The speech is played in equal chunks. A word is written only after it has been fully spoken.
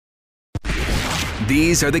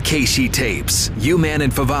These are the Keishi tapes. U-Man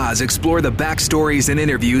and Favaz explore the backstories and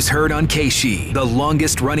interviews heard on Keishi, the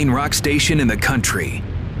longest-running rock station in the country.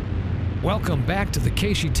 Welcome back to the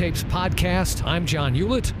Keishi Tapes podcast. I'm John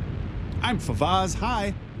Hewlett. I'm Favaz.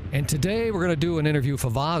 Hi. And today we're going to do an interview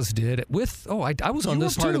Favaz did with, I was on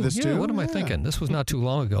this part too. of this yeah, too. What am I thinking? This was not too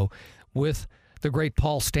long ago with the great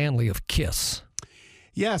Paul Stanley of Kiss.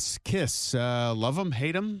 Yes, Kiss. Love them,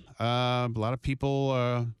 hate them. A lot of people,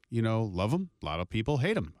 love them. A lot of people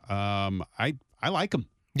hate them. I like them.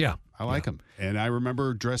 Yeah. I like them. And I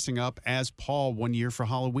remember dressing up as Paul one year for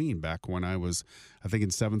Halloween back when I was, I think, in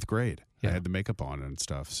 7th grade. Yeah. I had the makeup on and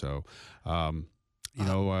stuff. So,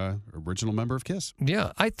 original member of Kiss.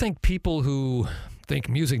 Yeah, I think people who think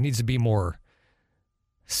music needs to be more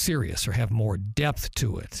serious or have more depth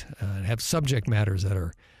to it, have subject matters that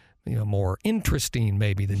are, more interesting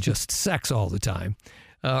maybe than just sex all the time,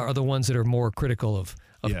 are the ones that are more critical of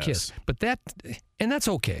Yes. Kiss. But that's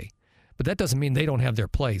okay. But that doesn't mean they don't have their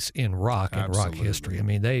place in rock and Absolutely. rock history. I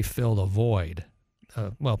mean, they filled a void.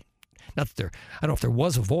 Not that I don't know if there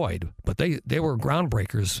was a void, but they were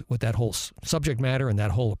groundbreakers with that whole subject matter and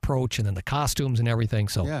that whole approach, and then the costumes and everything.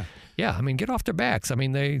 So, yeah, I mean, get off their backs. I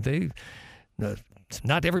mean, it's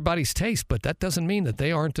not everybody's taste, but that doesn't mean that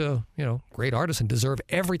they aren't great artists and deserve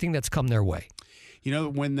everything that's come their way.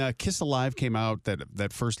 When Kiss Alive came out,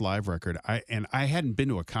 that first live record, I hadn't been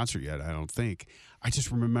to a concert yet, I don't think. I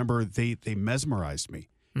just remember they mesmerized me.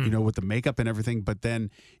 With the makeup and everything. But then,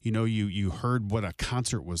 you heard what a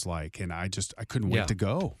concert was like, and I couldn't wait to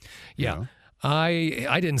go. Yeah.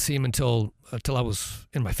 I didn't see him until I was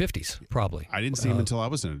in my 50s, probably. I didn't see him until I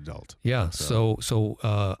was an adult. Yeah. So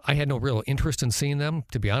I had no real interest in seeing them,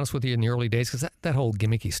 to be honest with you, in the early days, because that whole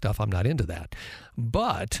gimmicky stuff, I'm not into that.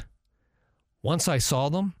 But once I saw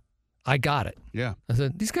them, I got it. Yeah. I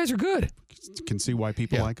said, these guys are good. Can see why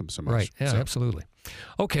people like them so much. Right. Yeah, absolutely.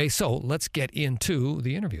 Okay, so let's get into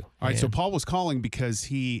the interview. All right, so Paul was calling because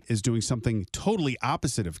he is doing something totally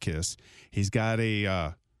opposite of Kiss. He's got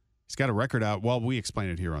a record out. Well, we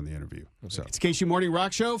explain it here on the interview. Okay. So it's Keishi Morning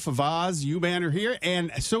Rock Show. Favaz, U-Man are here,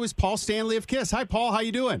 and so is Paul Stanley of Kiss. Hi, Paul. How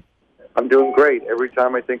you doing? I'm doing great. Every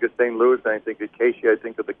time I think of St. Louis and I think of Keishi, I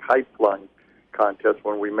think of the kite flying contest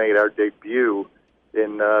when we made our debut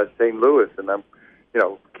in St. Louis, and I'm,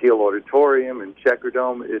 Kiel Auditorium and Checker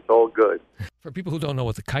Dome. It's all good. For people who don't know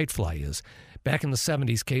what the kite fly is, back in the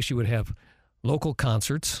 70s, Keishi would have local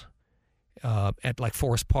concerts at like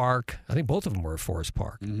Forest Park. I think both of them were at Forest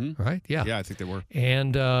Park, right? Yeah. Yeah, I think they were.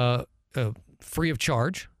 And free of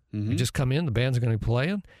charge. You just come in, the bands are going to be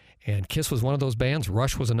playing. And Kiss was one of those bands.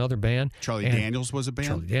 Rush was another band. Charlie Daniels was a band?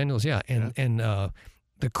 Charlie Daniels, yeah. And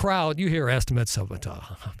the crowd, you hear estimates of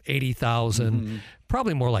 80,000,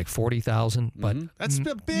 probably more like 40,000. But that's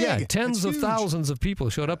big. Yeah, tens that's of thousands of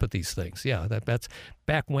people showed up at these things. Yeah, that's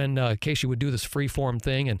back when Keishi would do this free-form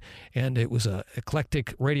thing, and it was a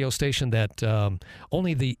eclectic radio station that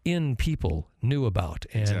only the in people knew about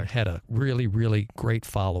and had a really, really great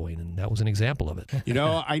following, and that was an example of it.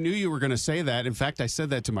 I knew you were going to say that. In fact, I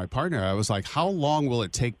said that to my partner. I was like, how long will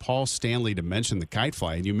it take Paul Stanley to mention the kite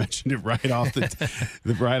fly? And you mentioned it right off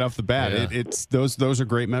right off the bat. Yeah. It's those are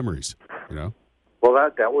great memories, Well,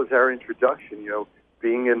 that was our introduction,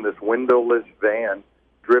 being in this windowless van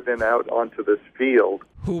driven out onto this field.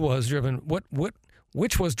 Who was driven?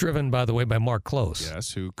 Which was driven, by the way, by Mark Close.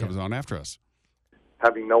 Yes, who comes on after us.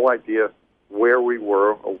 Having no idea where we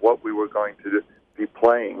were or what we were going to be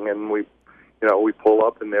playing, and we pull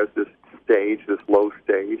up and there's this low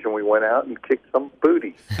stage, and we went out and kicked some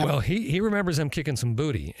booty. Well, he remembers them kicking some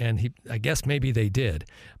booty, and I guess maybe they did.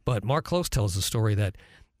 But Mark Close tells the story that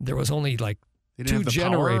there was only like two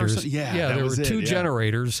generators. There were two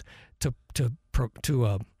generators to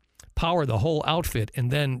power the whole outfit, and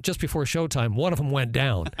then just before showtime, one of them went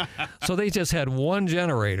down. So they just had one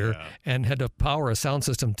generator and had to power a sound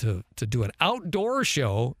system to do an outdoor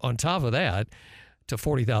show on top of that to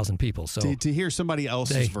 40,000 people. So to hear somebody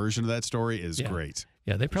else's version of that story is great.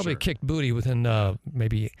 Yeah, they probably kicked booty within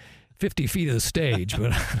maybe 50 feet of the stage,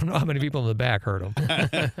 but I don't know how many people in the back heard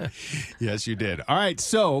them. Yes, you did. All right,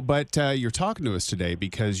 but you're talking to us today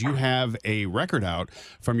because you have a record out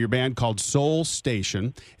from your band called Soul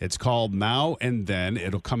Station. It's called Now and Then.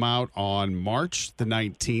 It'll come out on March the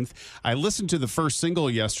 19th. I listened to the first single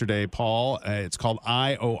yesterday, Paul. It's called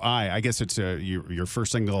I.O.I. I guess it's your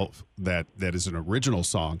first single that is an original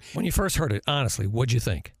song. When you first heard it, honestly, what'd you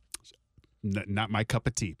think? Not my cup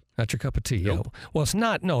of tea. Not your cup of tea. Nope. Yeah. Well, it's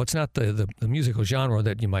not. No, it's not the musical genre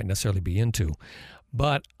that you might necessarily be into.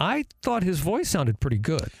 But I thought his voice sounded pretty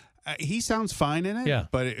good. He sounds fine in it. Yeah.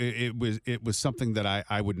 But it was something that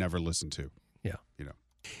I would never listen to. Yeah.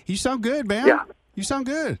 You sound good, man. Yeah. You sound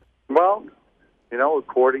good. Well,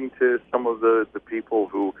 according to some of the people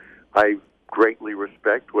who I greatly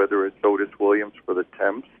respect, whether it's Otis Williams for the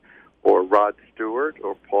Temps, or Rod Stewart,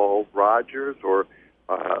 or Paul Rogers, or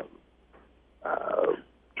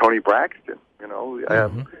Tony Braxton,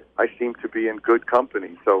 I seem to be in good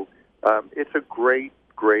company. So it's a great,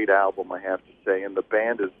 great album, I have to say, and the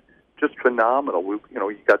band is just phenomenal.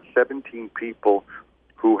 You got 17 people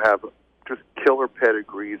who have just killer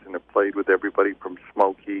pedigrees and have played with everybody from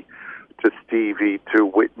Smokey to Stevie to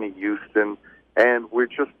Whitney Houston, and we're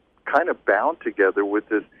just kind of bound together with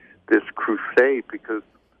this crusade because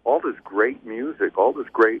all this great music, all this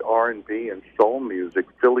great R&B and soul music,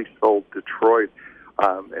 Philly soul, Detroit,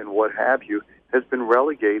 and what have you, has been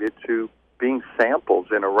relegated to being samples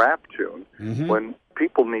in a rap tune when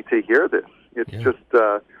people need to hear this. It's just,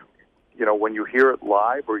 when you hear it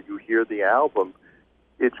live or you hear the album,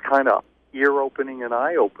 it's kind of ear-opening and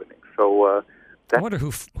eye-opening. So I wonder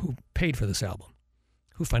who paid for this album,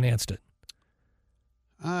 who financed it.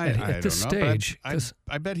 At this don't know, stage,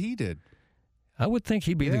 I bet he did. I would think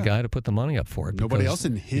he'd be the guy to put the money up for it. Nobody else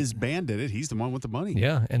in his band did it. He's the one with the money.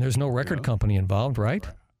 Yeah, and there's no record company involved, right?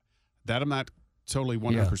 That I'm not totally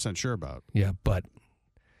 100% sure about. Yeah, but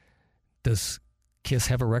does Kiss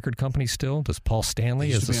have a record company still? Does Paul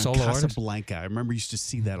Stanley as a solo artist? Casablanca. I remember you used to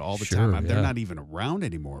see that all the time. They're not even around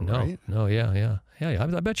anymore, right? No, yeah.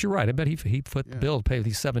 I bet you're right. I bet he put the bill to pay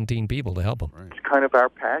these 17 people to help him. Right. It's kind of our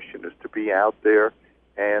passion is to be out there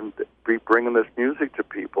and be bringing this music to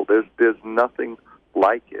people. There's nothing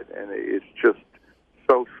like it, and it's just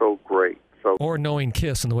so great. So, or knowing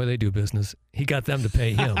Kiss and the way they do business, he got them to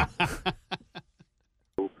pay him.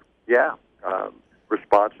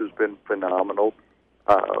 Response has been phenomenal.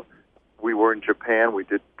 We were in Japan. We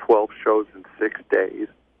did 12 shows in 6 days.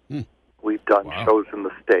 We've done shows in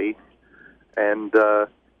the States, and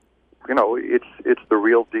it's the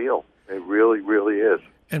real deal. It really, really is.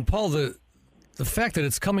 And Paul, the fact that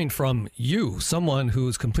it's coming from you, someone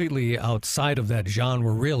who's completely outside of that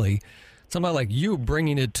genre, really, somebody like you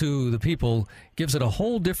bringing it to the people, gives it a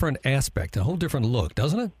whole different aspect, a whole different look,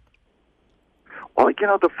 doesn't it? Well,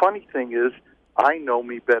 the funny thing is, I know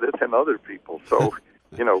me better than other people. So,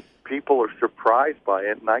 people are surprised by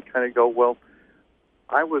it, and I kind of go, well,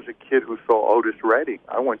 I was a kid who saw Otis Redding.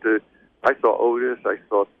 I saw Otis, I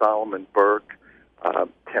saw Solomon Burke,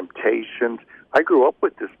 Temptations. I grew up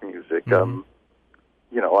with this music.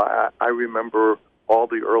 I remember all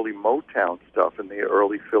the early Motown stuff and the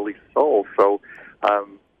early Philly soul. So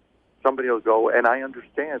somebody will go, and I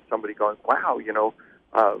understand somebody going, wow,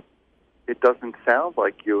 it doesn't sound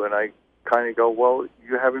like you. And I kind of go, well,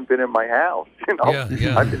 you haven't been in my house.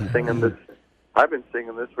 Yeah. I've been singing this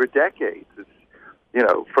for decades. It's,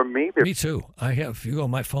 for me. Me too. I have. If you go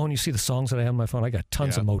on my phone, you see the songs that I have on my phone. I got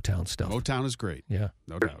tons of Motown stuff. Motown is great. Yeah.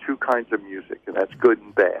 No There's doubt. two kinds of music, and that's good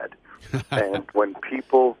and bad. And when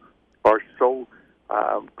people are so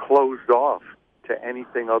closed off to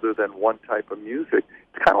anything other than one type of music,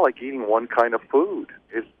 it's kind of like eating one kind of food.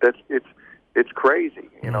 It's crazy,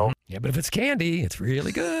 Yeah, but if it's candy, it's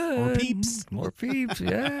really good. More peeps.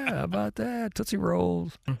 Yeah, how about that? Tootsie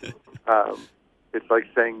Rolls. It's like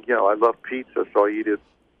saying, I love pizza, so I eat it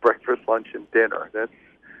breakfast, lunch, and dinner. That's,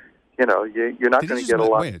 you're not going to get a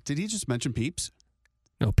lot. Wait, did he just mention Peeps?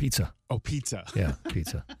 No, pizza. Oh, pizza. Yeah,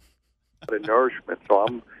 pizza. of nourishment.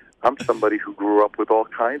 So I'm somebody who grew up with all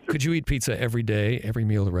kinds of. Could you eat pizza every day, every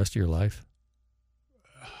meal, the rest of your life?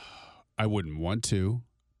 I wouldn't want to.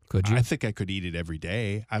 Could you? I think I could eat it every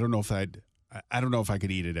day. I don't know if I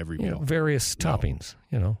could eat it every meal. Various toppings.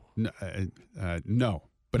 No,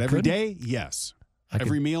 but every day, yes.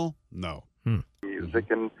 Every meal, no.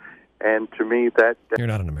 Music and to me that you're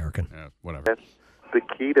not an American. Whatever. That's the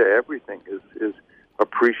key to everything is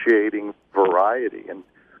appreciating variety and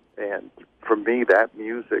for me that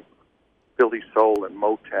music, Philly soul and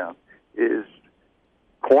Motown, is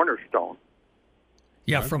cornerstone.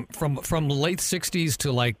 Yeah, from the late 60s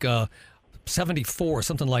to like 74,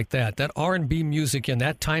 something like that. That R&B music in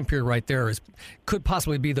that time period right there could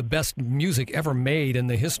possibly be the best music ever made in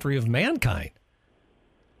the history of mankind.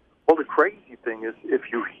 Well, the crazy thing is, if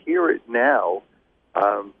you hear it now,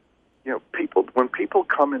 when people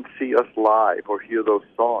come and see us live or hear those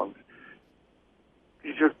songs,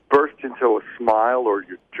 you just burst into a smile or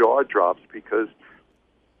your jaw drops because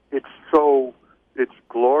it's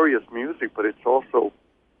glorious music, but it's also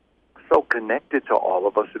so connected to all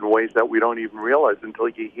of us in ways that we don't even realize until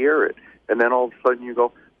you hear it. And then all of a sudden you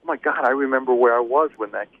go, oh my God, I remember where I was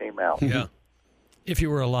when that came out. Yeah. If you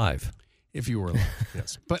were alive. If you were alive,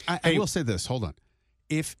 yes. But I will say this, hold on.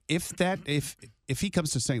 If he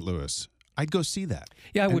comes to St. Louis, I'd go see that.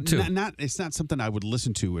 Yeah, I would too. It's not something I would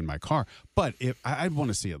listen to in my car, but I'd want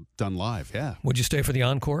to see it done live. Yeah. Would you stay for the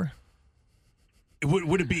encore?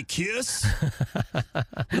 Would it be Kiss? Would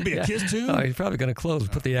it be a Kiss too? Oh, he's probably going to close.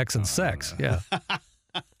 Put the X in sex. Yeah.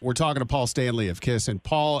 We're talking to Paul Stanley of Kiss, and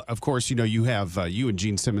Paul, of course, you have you and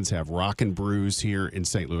Gene Simmons have Rock and Brews here in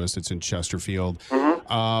St. Louis. It's in Chesterfield.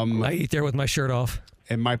 Mm-hmm. I eat there with my shirt off.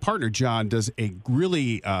 And my partner John does a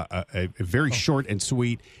really a very short and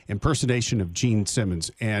sweet impersonation of Gene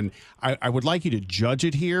Simmons, and I would like you to judge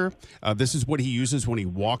it here. This is what he uses when he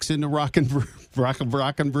walks into Rock and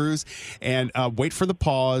Brews, and wait for the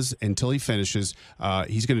pause until he finishes.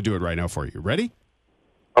 He's going to do it right now for you. Ready?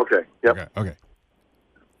 Okay. Yep. Okay.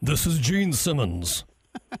 This is Gene Simmons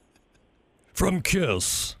from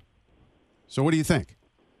Kiss. So what do you think?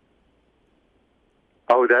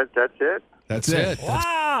 Oh, that's it? That's it. Wow!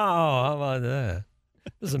 How about that?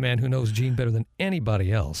 This is a man who knows Gene better than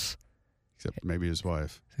anybody else. Except maybe his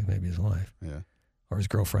wife. Maybe his wife. Yeah. Or his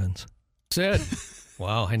girlfriends. That's it.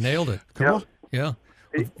 Wow, I nailed it. Come on. Yeah.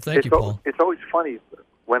 Well, thank you, Paul. It's always funny.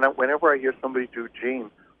 Whenever I hear somebody do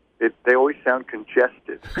Gene, they always sound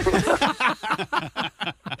congested.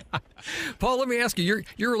 Paul, let me ask you,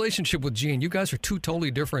 your relationship with Gene, you guys are two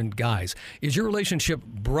totally different guys. Is your relationship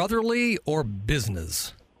brotherly or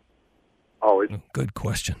business? Oh, it's good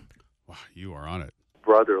question. Wow, you are on it.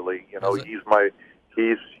 Brotherly. He's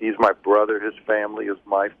my brother. His family is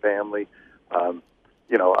my family.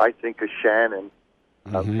 I think of Shannon.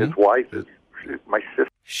 His wife is my sister.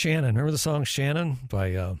 Shannon. Remember the song Shannon by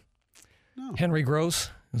No. Henry Gross?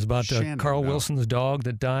 It was about Shannon, Carl no. Wilson's dog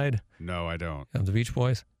that died. No, I don't. Of the Beach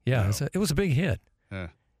Boys. Yeah, No. it was a big hit. No.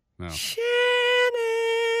 Shannon.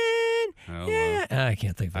 Oh, Yeah, I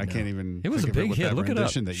can't think of it. I now. can't even. It was a think of big with hit. that Look it up.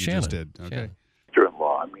 rendition that you Shannon. just did. Okay. Shannon.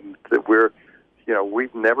 Sister-in-law. I mean,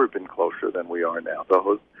 we've never been closer than we are now.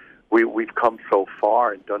 We've come so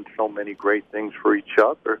far and done so many great things for each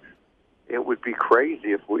other. It would be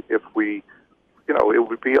crazy if we, it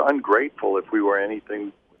would be ungrateful if we were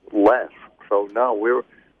anything less. So no, we're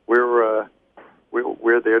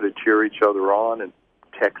there to cheer each other on and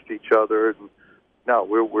text each other. And no,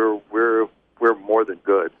 we're more than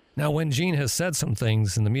good. Now, when Gene has said some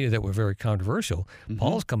things in the media that were very controversial,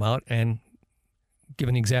 Paul's come out and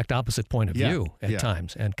given the exact opposite point of view at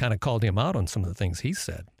times and kind of called him out on some of the things he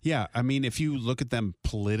said. Yeah, I mean, if you look at them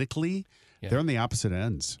politically, they're on the opposite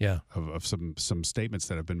ends of some statements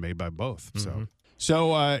that have been made by both.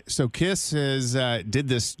 So Kiss has did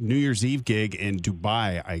this New Year's Eve gig in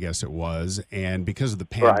Dubai, I guess it was, and because of the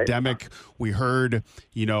pandemic, we heard,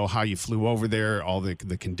 how you flew over there, all the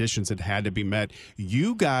conditions that had to be met.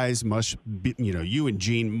 You guys must be, you and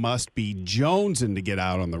Gene must be jonesing to get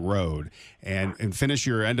out on the road and finish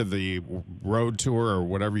your end of the road tour or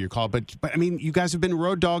whatever you call it. But I mean, you guys have been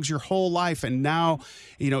road dogs your whole life, and now,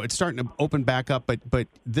 it's starting to open back up. But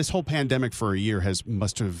this whole pandemic for a year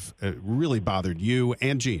must have really bothered you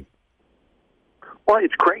and Gene. Well,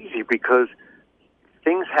 it's crazy because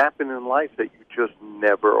things happen in life that you just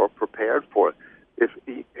never are prepared for.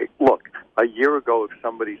 Look, a year ago, if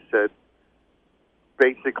somebody said,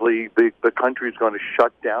 basically, the country's going to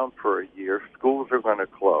shut down for a year, schools are going to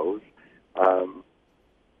close,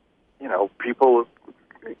 people,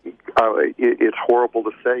 it's horrible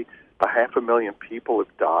to say, 500,000 people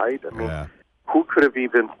have died. I mean, who could have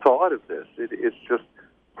even thought of this? It's just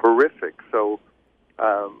horrific. So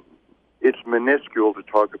it's minuscule to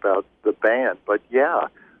talk about the band, but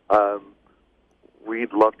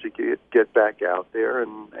we'd love to get back out there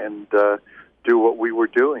and do what we were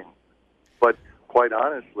doing. But quite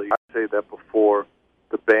honestly, I'd say that before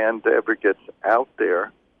the band ever gets out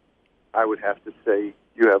there, I would have to say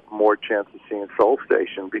you have more chance of seeing Soul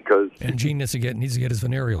Station because... And Gene needs to get his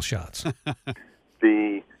venereal shots.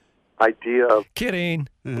 The idea of kidding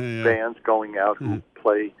bands going out who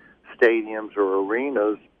play stadiums or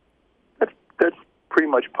arenas, that's pretty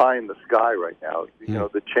much pie in the sky right now.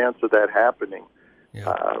 The chance of that happening,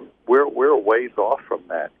 we're a ways off from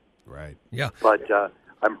that. Right. Yeah. But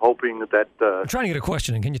I'm hoping that... I'm trying to get a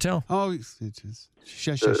question in. Can you tell? Oh,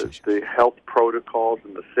 the health protocols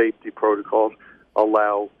and the safety protocols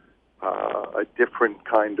allow a different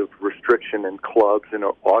kind of restriction in clubs and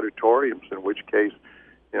auditoriums, in which case,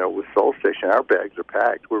 with Soul Station, our bags are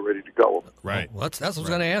packed. We're ready to go. Right. Well, that's what I was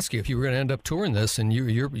going to ask you. If you were going to end up touring this, and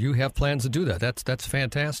you have plans to do that, that's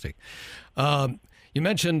fantastic. You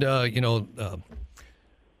mentioned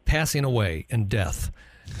passing away and death.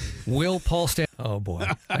 Will Paul Stanley? Oh boy,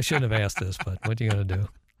 I shouldn't have asked this, but what are you going to do?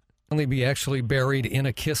 Only be actually buried in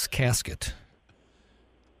a Kiss casket.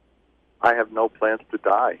 I have no plans to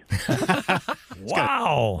die.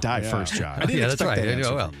 Wow. Die first, John. Yeah, that's right.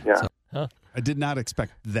 Huh? I did not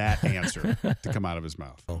expect that answer to come out of his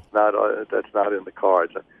mouth. That's not in the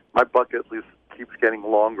cards. My bucket list keeps getting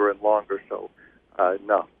longer and longer, so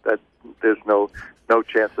no, there's no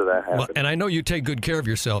chance of that happening. Well, and I know you take good care of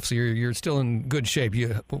yourself, so you're still in good shape.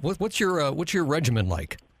 What's your regimen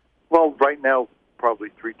like? Well, right now, probably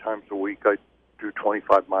 3 times a week, I do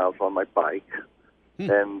 25 miles on my bike,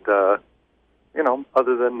 and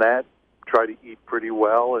other than that, try to eat pretty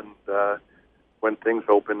well. And when things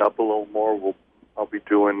open up a little more, I'll be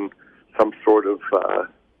doing some sort of.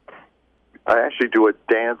 I actually do a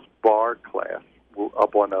dance bar class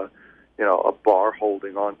up on a bar,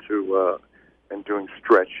 holding onto and doing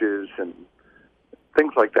stretches and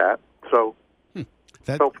things like that. So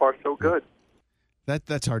so far so good.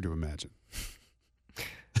 That's hard to imagine.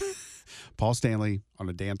 Paul Stanley on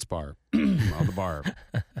a dance bar, on the bar,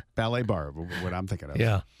 ballet bar, what I'm thinking of.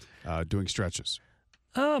 Yeah. Doing stretches.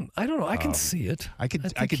 I don't know. I can see it. I could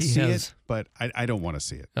see it, but I don't want to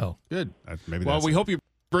see it. Oh. Good. Maybe. Well, we hope you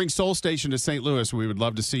bring Soul Station to St. Louis. We would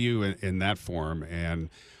love to see you in that form. And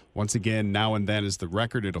once again, Now and Then is the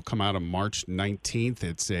record. It'll come out on March 19th.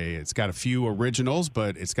 It's got a few originals,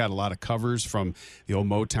 but it's got a lot of covers from the old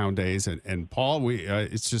Motown days. And Paul,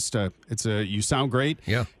 you sound great.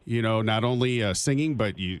 Yeah. Not only singing,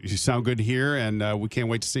 but you sound good here, and we can't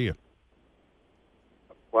wait to see you.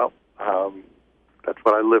 Well, that's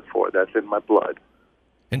what I live for. That's in my blood.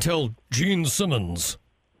 Until Gene Simmons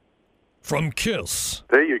from Kiss.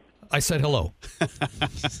 There you. I said hello.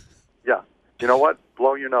 Yeah. You know what?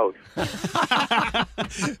 Blow your nose.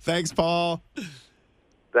 Thanks, Paul.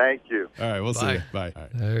 Thank you. All right, we'll see you. Bye. Right.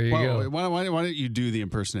 There you go. Why don't you do the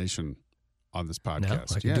impersonation on this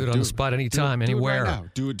podcast? No, I can do it on the spot anytime,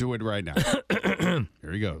 anywhere. Do it right now.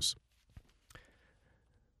 Here he goes.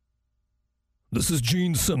 This is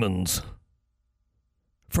Gene Simmons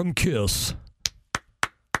from Kiss.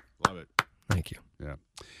 Love it. Thank you. Yeah.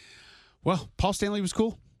 Well, Paul Stanley was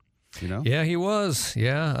cool. Yeah, he was.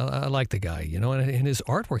 Yeah, I like the guy. And his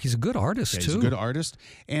artwork, he's a good artist, too. He's a good artist.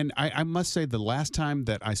 And I must say, the last time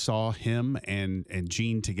that I saw him and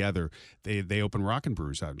Gene together, they opened Rockin'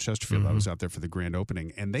 Brews out in Chesterfield. I was out there for the grand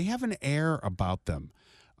opening. And they have an air about them.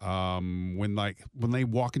 When they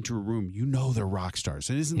walk into a room, they're rock stars.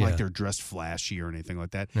 It isn't like they're dressed flashy or anything like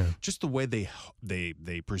that. Yeah. Just the way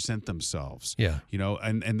they present themselves. Yeah.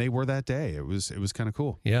 And they were that day. It was kind of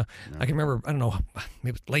cool. Yeah. I can remember, I don't know,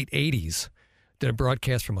 maybe late 80s, did a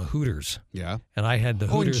broadcast from a Hooters. Yeah. And I had the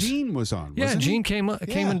Hooters. And Gene was on. Wasn't Gene he? came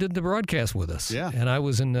and did the broadcast with us. Yeah. And I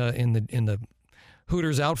was in the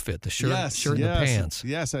Hooters outfit, the shirt and the pants.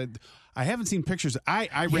 Yes, I haven't seen pictures.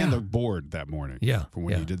 I ran the board that morning from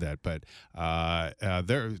when you did that, but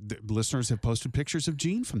the listeners have posted pictures of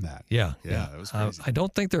Gene from that. Yeah. That was crazy. I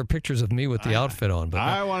don't think there are pictures of me with the outfit on. But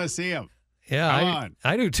I want to see him. Yeah,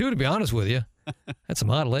 I do too, to be honest with you. Had some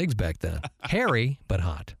hot legs back then. Hairy, but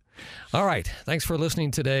hot. All right. Thanks for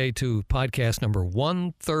listening today to podcast number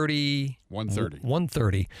 130.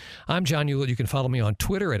 130. I'm John Hewlett. You can follow me on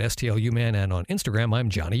Twitter at STLUman, and on Instagram, I'm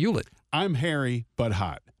Johnny Hewlett. I'm hairy, but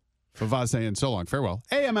hot. Vavaz saying so long. Farewell.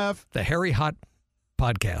 AMF. The Harry Hot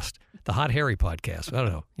Podcast. The Hot Harry Podcast. I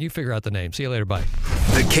don't know. You figure out the name. See you later. Bye.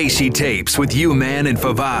 The KC Tapes with Man and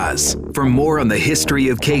Favaz. For more on the history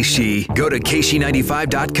of KC, go to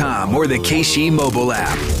KC95.com or the KC mobile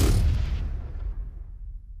app.